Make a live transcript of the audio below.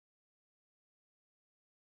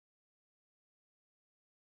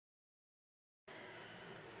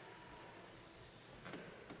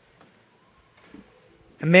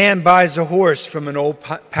A man buys a horse from an old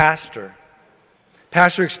pastor.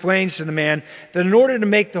 Pastor explains to the man that in order to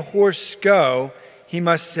make the horse go, he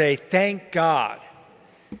must say, "Thank God."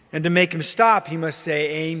 And to make him stop, he must say,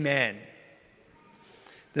 "Amen."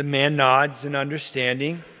 The man nods in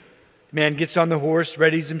understanding. The man gets on the horse,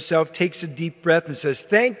 readies himself, takes a deep breath, and says,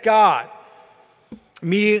 "Thank God."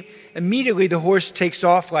 Immediately, the horse takes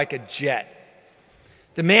off like a jet.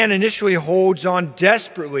 The man initially holds on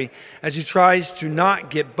desperately as he tries to not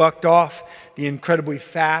get bucked off the incredibly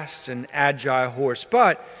fast and agile horse.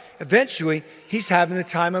 But eventually, he's having the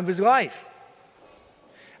time of his life.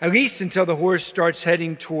 At least until the horse starts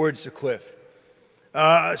heading towards a cliff.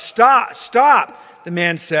 Stop, the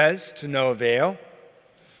man says, to no avail.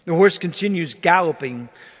 The horse continues galloping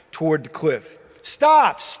toward the cliff.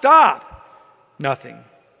 Stop! Nothing.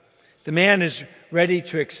 The man is ready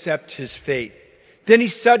to accept his fate. Then he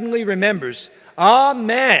suddenly remembers,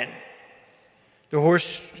 "Amen." The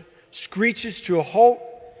horse screeches to a halt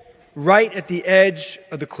right at the edge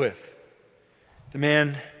of the cliff. The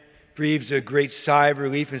man breathes a great sigh of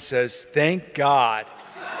relief and says, "Thank God."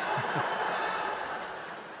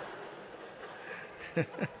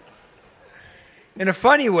 In a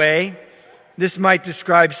funny way, this might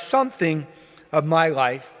describe something of my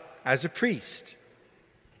life as a priest.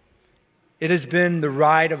 It has been the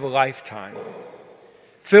ride of a lifetime,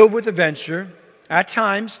 filled with adventure, at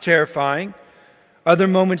times terrifying, other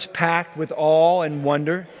moments packed with awe and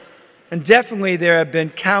wonder, and definitely there have been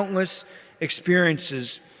countless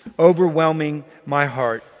experiences overwhelming my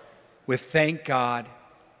heart with thank God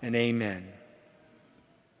and amen.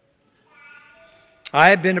 I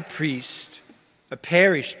have been a priest, a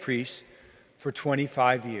parish priest, for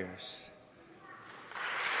 25 years.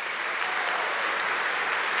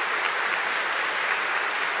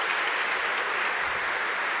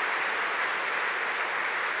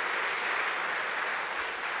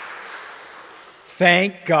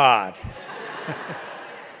 Thank God.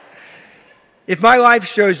 If my life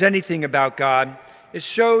shows anything about God, it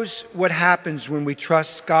shows what happens when we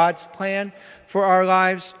trust God's plan for our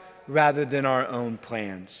lives rather than our own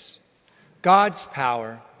plans. God's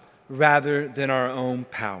power rather than our own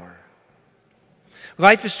power.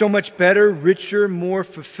 Life is so much better, richer, more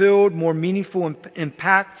fulfilled, more meaningful and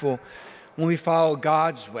impactful when we follow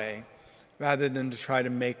God's way rather than to try to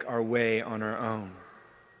make our way on our own.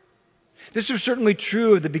 This was certainly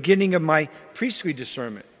true of the beginning of my priestly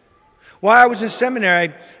discernment. While I was in seminary,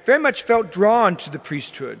 I very much felt drawn to the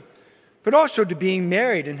priesthood, but also to being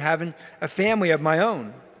married and having a family of my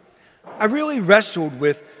own. I really wrestled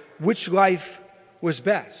with which life was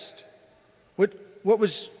best. What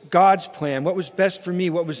was God's plan? What was best for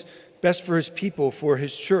me? What was best for His people, for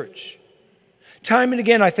His church? Time and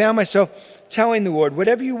again, I found myself telling the Lord,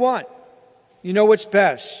 "Whatever you want, you know what's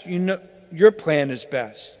best. You know your plan is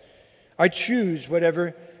best. I choose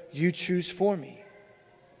whatever you choose for me."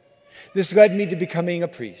 This led me to becoming a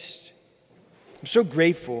priest. I'm so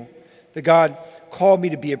grateful that God called me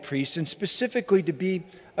to be a priest and specifically to be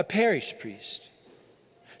a parish priest.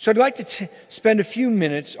 So I'd like to spend a few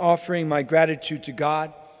minutes offering my gratitude to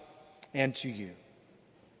God and to you.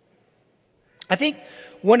 I think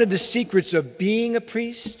one of the secrets of being a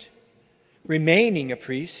priest, remaining a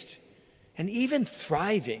priest, and even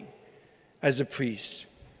thriving as a priest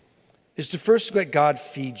is to first let God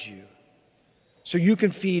feed you so you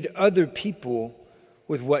can feed other people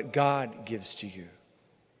with what God gives to you.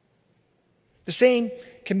 The same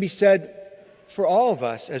can be said for all of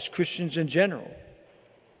us as Christians in general.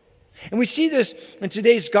 And we see this in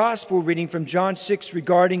today's gospel reading from John 6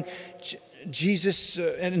 regarding Jesus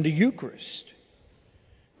and the Eucharist.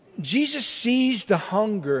 Jesus sees the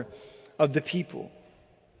hunger of the people,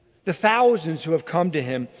 the thousands who have come to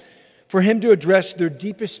him for him to address their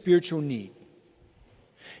deepest spiritual need.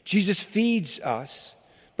 Jesus feeds us,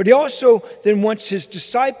 but he also then wants his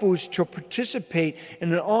disciples to participate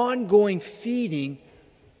in an ongoing feeding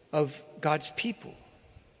of God's people.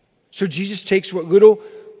 So Jesus takes what little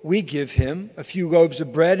we give him, a few loaves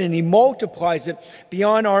of bread, and he multiplies it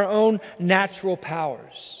beyond our own natural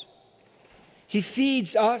powers. He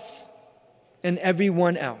feeds us and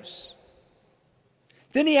everyone else.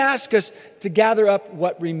 Then he asks us to gather up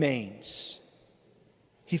what remains.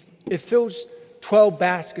 It fills 12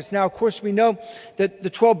 baskets. Now, of course, we know that the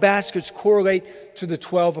 12 baskets correlate to the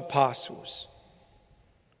 12 apostles.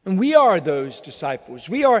 And we are those disciples.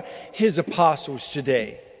 We are his apostles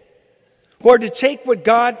today, who are to take what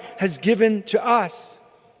God has given to us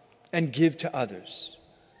and give to others.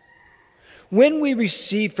 When we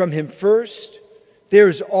receive from him first, there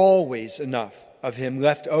is always enough of him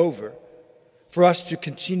left over for us to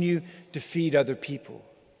continue to feed other people.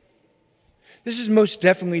 This is most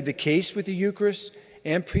definitely the case with the Eucharist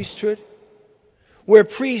and priesthood, where a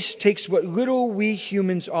priest takes what little we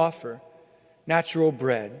humans offer, natural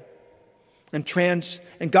bread,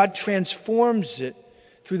 and God transforms it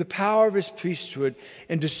through the power of his priesthood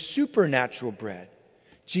into supernatural bread,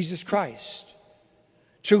 Jesus Christ,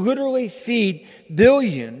 to literally feed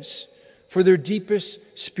billions for their deepest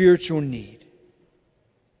spiritual need,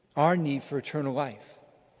 our need for eternal life,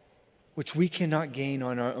 which we cannot gain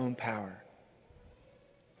on our own power.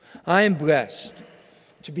 I am blessed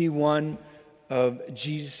to be one of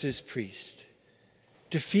Jesus' priests,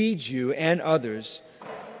 to feed you and others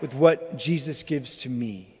with what Jesus gives to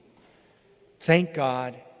me. Thank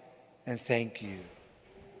God and thank you.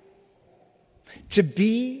 To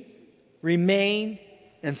be, remain,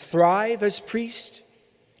 and thrive as priests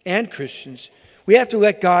and Christians, we have to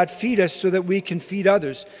let God feed us so that we can feed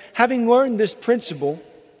others. Having learned this principle,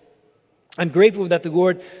 I'm grateful that the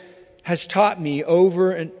Lord has taught me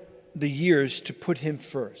over the years to put him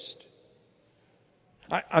first.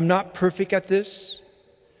 I'm not perfect at this,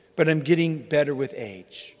 but I'm getting better with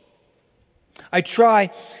age. I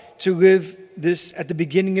try to live this at the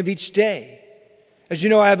beginning of each day. As you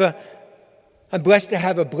know, I'm blessed to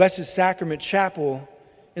have a Blessed Sacrament chapel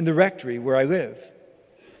in the rectory where I live.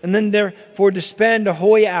 And then therefore to spend a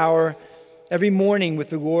holy hour every morning with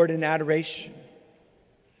the Lord in adoration.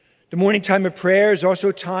 The morning time of prayer is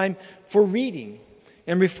also time for reading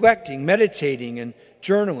and reflecting, meditating and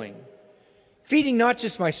journaling. Feeding not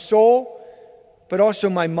just my soul, but also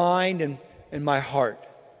my mind and my heart.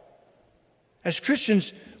 As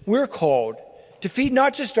Christians, we're called to feed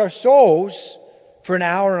not just our souls for an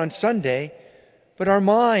hour on Sunday, but our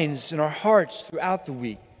minds and our hearts throughout the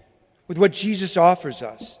week with what Jesus offers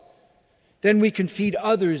us. Then we can feed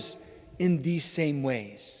others in these same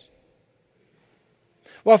ways.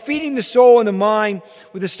 While feeding the soul and the mind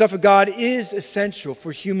with the stuff of God is essential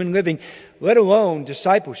for human living, let alone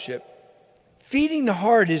discipleship, feeding the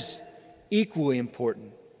heart is equally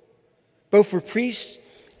important, both for priests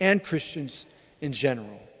and Christians in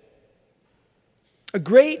general. A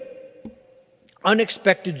great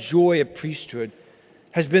unexpected joy of priesthood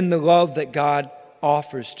has been the love that God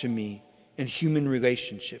offers to me in human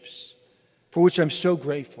relationships, for which I'm so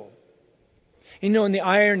grateful. And the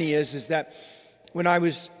irony is that when I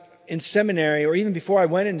was in seminary, or even before I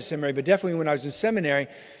went into seminary, but definitely when I was in seminary,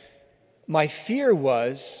 my fear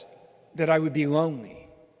was that I would be lonely.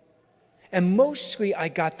 And mostly I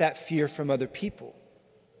got that fear from other people,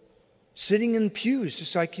 sitting in pews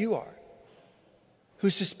just like you are, who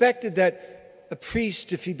suspected that a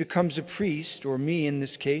priest, if he becomes a priest, or me in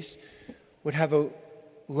this case, would have a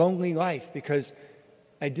lonely life because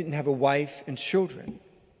I didn't have a wife and children.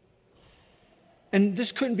 And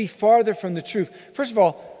this couldn't be farther from the truth. First of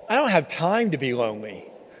all, I don't have time to be lonely,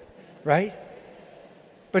 right?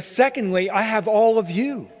 But secondly, I have all of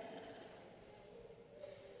you.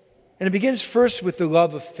 And it begins first with the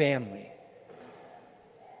love of family.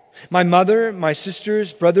 My mother, my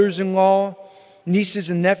sisters, brothers-in-law, nieces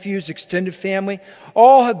and nephews, extended family,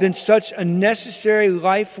 all have been such a necessary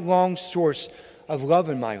lifelong source of love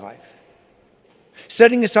in my life.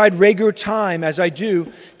 Setting aside regular time, as I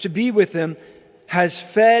do, to be with them has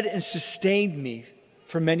fed and sustained me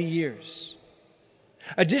for many years.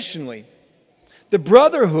 Additionally, the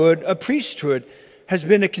brotherhood of priesthood has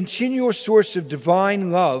been a continual source of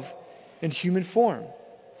divine love in human form.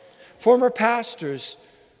 Former pastors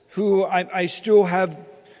who I still have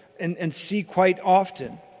and see quite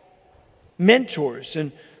often, mentors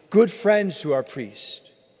and good friends who are priests,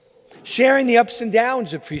 sharing the ups and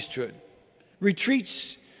downs of priesthood,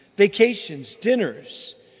 retreats, vacations,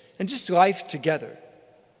 dinners, and just life together.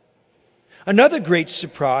 Another great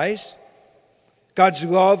surprise, God's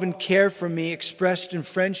love and care for me expressed in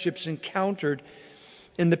friendships encountered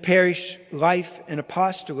in the parish life and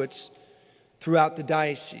apostolates throughout the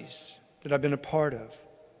diocese that I've been a part of.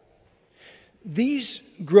 These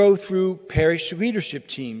grow through parish leadership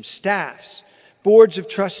teams, staffs, boards of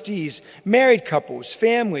trustees, married couples,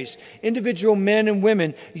 families, individual men and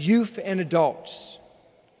women, youth and adults.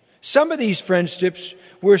 Some of these friendships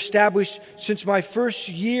were established since my first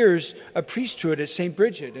years of priesthood at St.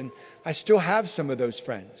 Bridget, and I still have some of those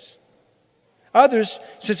friends. Others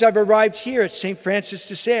since I've arrived here at St. Francis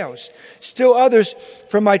de Sales. Still others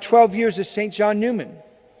from my 12 years at St. John Newman,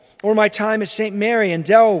 or my time at St. Mary in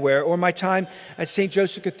Delaware, or my time at St.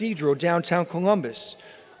 Joseph Cathedral, downtown Columbus.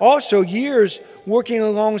 Also years working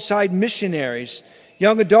alongside missionaries,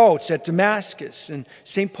 young adults at Damascus and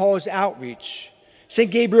St. Paul's Outreach, St.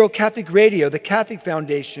 Gabriel Catholic Radio, the Catholic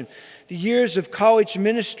Foundation, the years of college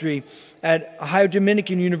ministry at Ohio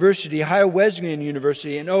Dominican University, Ohio Wesleyan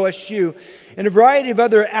University, and OSU, and a variety of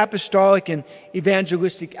other apostolic and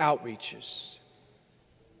evangelistic outreaches.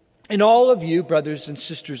 And all of you, brothers and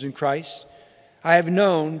sisters in Christ, I have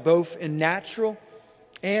known both in natural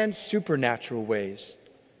and supernatural ways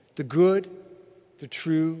the good, the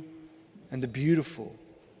true, and the beautiful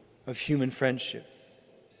of human friendship.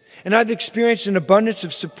 And I've experienced an abundance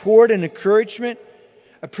of support and encouragement,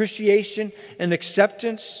 appreciation and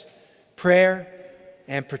acceptance, prayer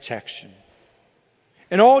and protection.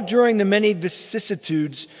 And all during the many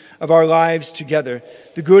vicissitudes of our lives together,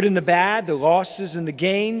 the good and the bad, the losses and the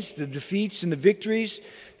gains, the defeats and the victories,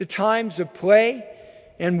 the times of play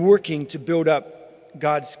and working to build up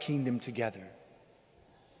God's kingdom together.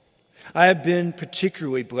 I have been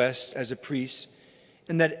particularly blessed as a priest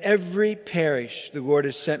in that every parish the Lord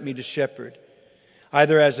has sent me to shepherd,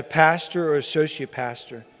 either as a pastor or associate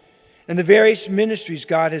pastor, and the various ministries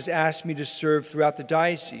God has asked me to serve throughout the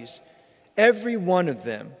diocese, every one of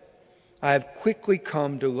them, I have quickly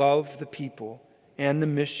come to love the people and the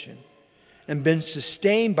mission and been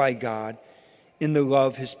sustained by God in the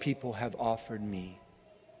love His people have offered me.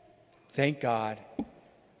 Thank God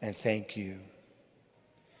and thank you.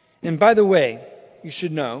 And by the way, you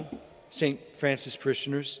should know, St. Francis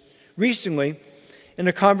parishioners, recently in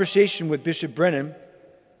a conversation with Bishop Brennan,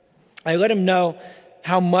 I let him know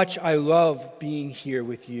how much I love being here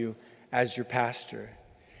with you as your pastor.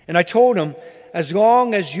 And I told him, as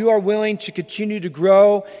long as you are willing to continue to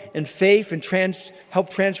grow in faith and help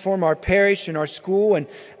transform our parish and our school and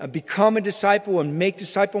become a disciple and make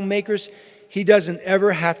disciple makers, he doesn't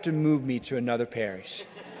ever have to move me to another parish.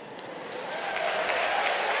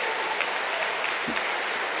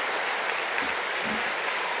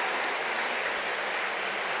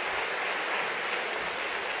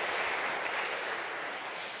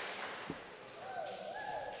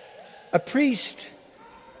 A priest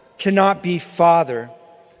cannot be father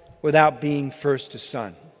without being first a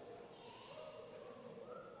son.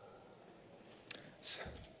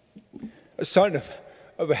 A son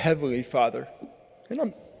of a heavenly Father.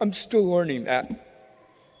 And I'm still learning that.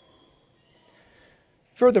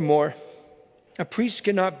 Furthermore, a priest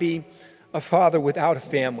cannot be a father without a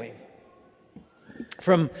family.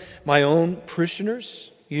 From my own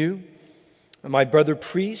parishioners, you, my brother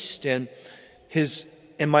priest, and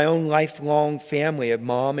my own lifelong family of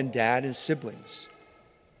mom and dad and siblings.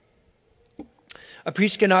 A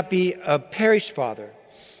priest cannot be a parish father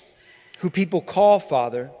who people call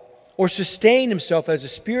father or sustain himself as a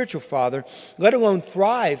spiritual father, let alone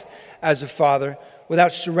thrive as a father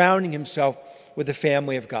without surrounding himself with the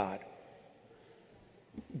family of God.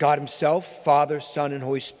 God Himself, Father, Son, and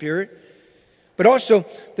Holy Spirit, but also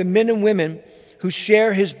the men and women who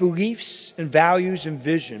share His beliefs and values and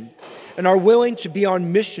vision and are willing to be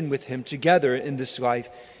on mission with Him together in this life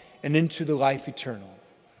and into the life eternal.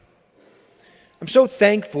 I'm so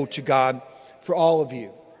thankful to God for all of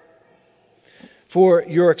you, for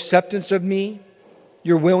your acceptance of me,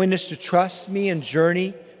 your willingness to trust me and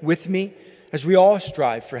journey with me as we all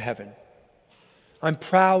strive for heaven. I'm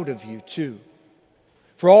proud of you too,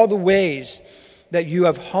 for all the ways that you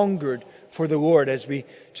have hungered for the Lord, as we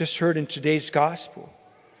just heard in today's gospel.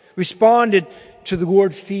 Responded to the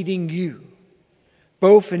Lord feeding you,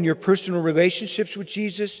 both in your personal relationships with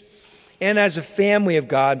Jesus and as a family of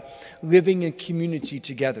God living in community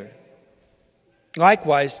together.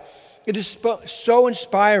 Likewise, it is so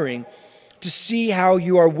inspiring to see how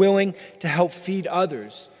you are willing to help feed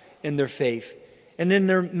others in their faith and in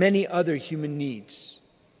their many other human needs.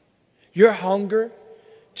 Your hunger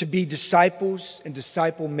to be disciples and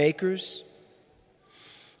disciple makers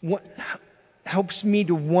helps me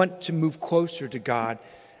to want to move closer to God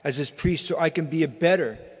as His priest so I can be a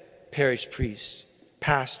better parish priest,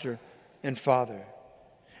 pastor, and father.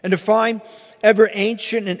 And to find ever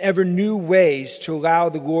ancient and ever new ways to allow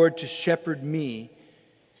the Lord to shepherd me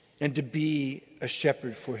and to be a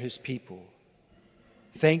shepherd for His people.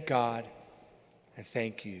 Thank God and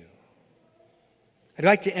thank you. I'd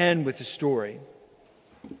like to end with a story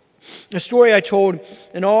I told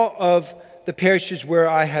in all of the parishes where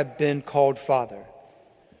I have been called father.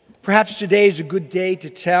 Perhaps today is a good day to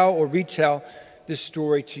tell or retell this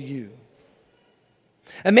story to you.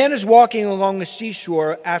 A man is walking along the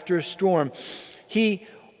seashore after a storm.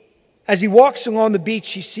 As he walks along the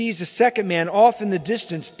beach, he sees a second man off in the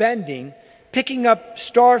distance bending, picking up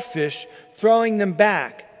starfish, throwing them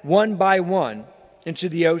back one by one into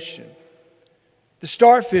the ocean. The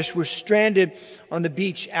starfish were stranded on the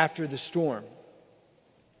beach after the storm.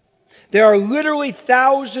 There are literally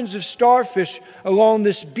thousands of starfish along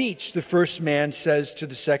this beach, the first man says to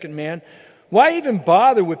the second man. Why even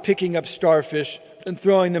bother with picking up starfish and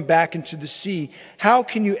throwing them back into the sea? How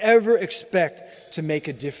can you ever expect to make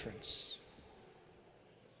a difference?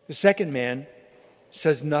 The second man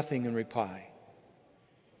says nothing in reply.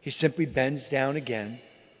 He simply bends down again,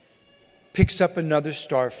 picks up another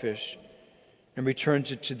starfish, and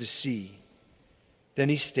returns it to the sea. Then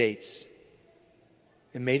he states,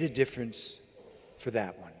 "It made a difference for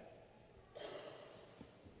that one."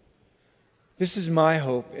 This is my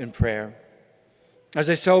hope and prayer as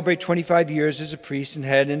I celebrate 25 years as a priest and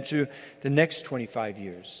head into the next 25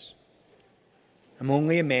 years. I'm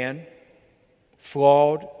only a man,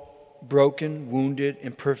 flawed, broken, wounded,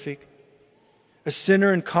 imperfect, a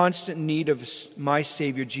sinner in constant need of my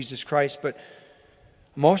Savior, Jesus Christ, but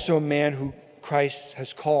I'm also a man who Christ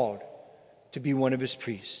has called to be one of his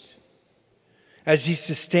priests. As he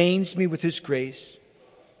sustains me with his grace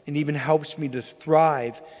and even helps me to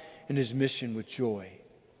thrive in his mission with joy.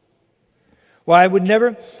 While I would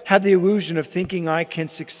never have the illusion of thinking I can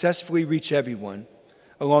successfully reach everyone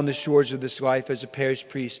along the shores of this life as a parish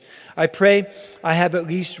priest, I pray I have at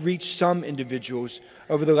least reached some individuals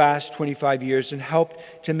over the last 25 years and helped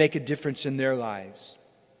to make a difference in their lives.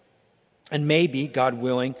 And maybe, God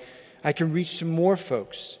willing, I can reach some more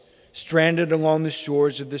folks stranded along the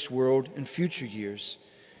shores of this world in future years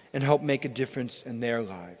and help make a difference in their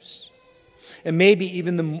lives. And maybe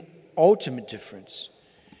even the ultimate difference,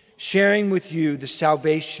 sharing with you the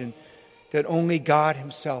salvation that only God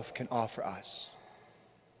himself can offer us.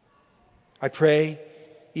 I pray,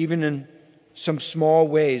 even in some small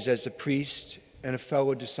ways as a priest and a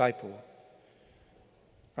fellow disciple,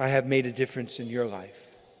 I have made a difference in your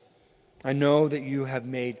life. I know that you have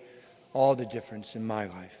made all the difference in my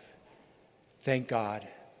life. Thank God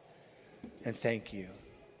and thank you.